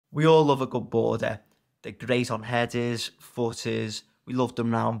We all love a good border. They're great on headers, footers. We love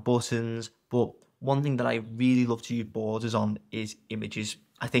them around buttons. But one thing that I really love to use borders on is images.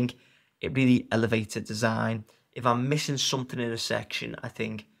 I think it really elevates a design. If I'm missing something in a section, I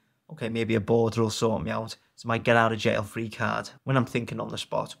think, okay, maybe a border will sort me out. It's my get out of jail free card when I'm thinking on the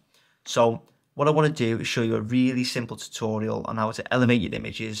spot. So what I want to do is show you a really simple tutorial on how to elevate your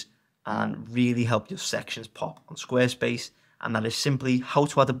images and really help your sections pop on Squarespace. And that is simply how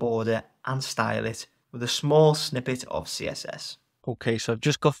to add a border and style it with a small snippet of CSS. Okay, so I've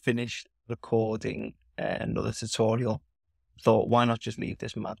just got finished recording another tutorial. Thought, why not just leave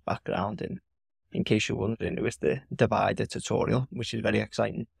this mad background in case you're wondering, it was the divider tutorial, which is very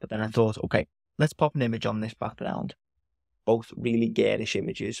exciting. But then I thought, okay, let's pop an image on this background. Both really garish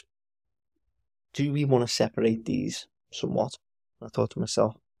images. Do we want to separate these somewhat? I thought to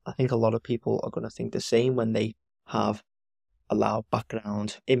myself, I think a lot of people are going to think the same when they have a loud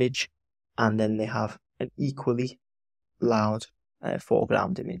background image and then they have an equally loud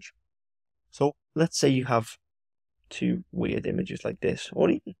foreground image. So let's say you have two weird images like this, or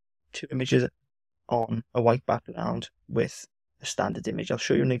even two images on a white background with a standard image. I'll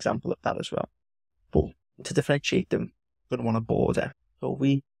show you an example of that as well. But to differentiate them, we're going to want a border. So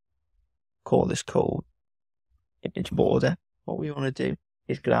we call this code image border. What we want to do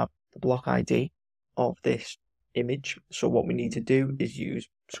is grab the block ID of this image. So what we need to do is use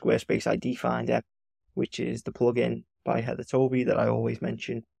Squarespace ID Finder, which is the plugin by Heather Toby that I always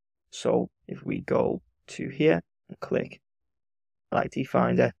mention. So if we go to here and click ID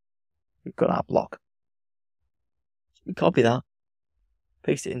Finder, we've got our block. So we copy that,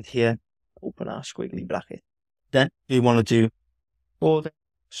 paste it into here, open our squiggly bracket. Then we want to do border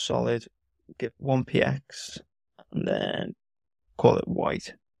solid, give 1px, and then call it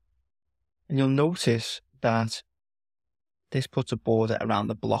white. And you'll notice that this puts a border around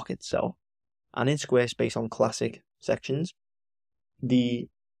the block itself. And in Squarespace on classic sections, the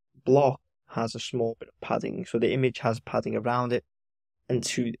block has a small bit of padding. So the image has padding around it and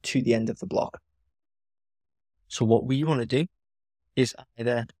to the end of the block. So what we want to do is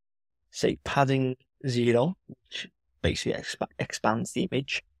either say padding 0, which basically expands the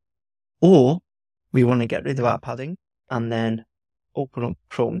image, or we want to get rid of our padding and then open up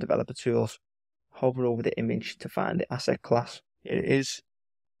Chrome Developer Tools, hover over the image to find the asset class. Here it is,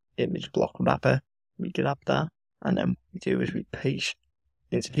 image block wrapper. We grab that, and then what we do is we paste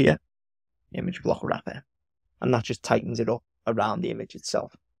into here, image block wrapper, and that just tightens it up around the image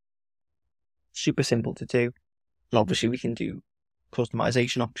itself. Super simple to do, and obviously we can do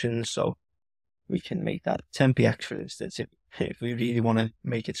customization options, so we can make that 10px for instance if we really want to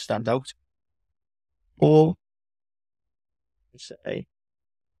make it stand out, or say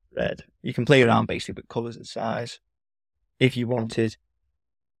red. You can play around basically with colors and size. If you wanted,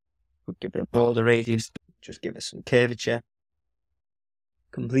 we'll give it a border radius, just give it some curvature.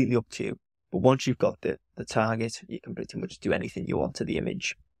 Completely up to you. But once you've got the target, you can pretty much do anything you want to the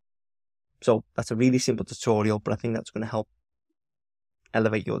image. So that's a really simple tutorial, but I think that's going to help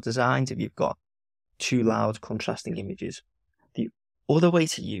elevate your designs if you've got two loud contrasting images. The other way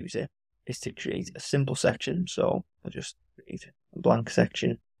to use it is to create a simple section. So I'll just create a blank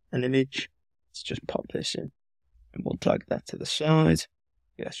section, an image. Let's just pop this in and we'll drag that to the side.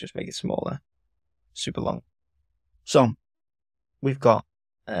 Yeah, let's just make it smaller. Super long. So we've got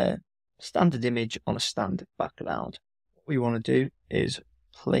a standard image on a standard background. What we want to do is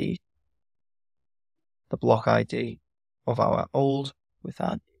play the block ID of our old with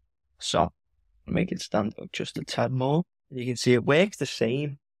our new. So make it stand out just a tad more. And you can see it works the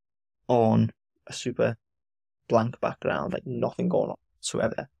same on a super blank background, like nothing going on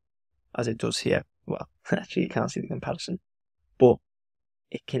whatsoever, as it does here. Well, actually you can't see the comparison, but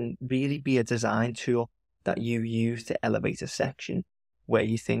it can really be a design tool that you use to elevate a section where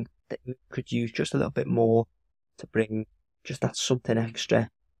you think that you could use just a little bit more to bring just that something extra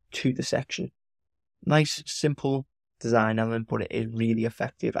to the section. Nice, simple design element, but it is really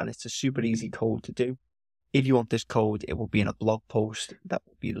effective and it's a super easy code to do. If you want this code, it will be in a blog post that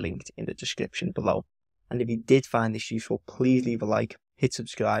will be linked in the description below. And if you did find this useful, please leave a like, hit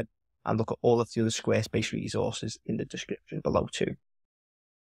subscribe, and look at all of the other Squarespace resources in the description below too.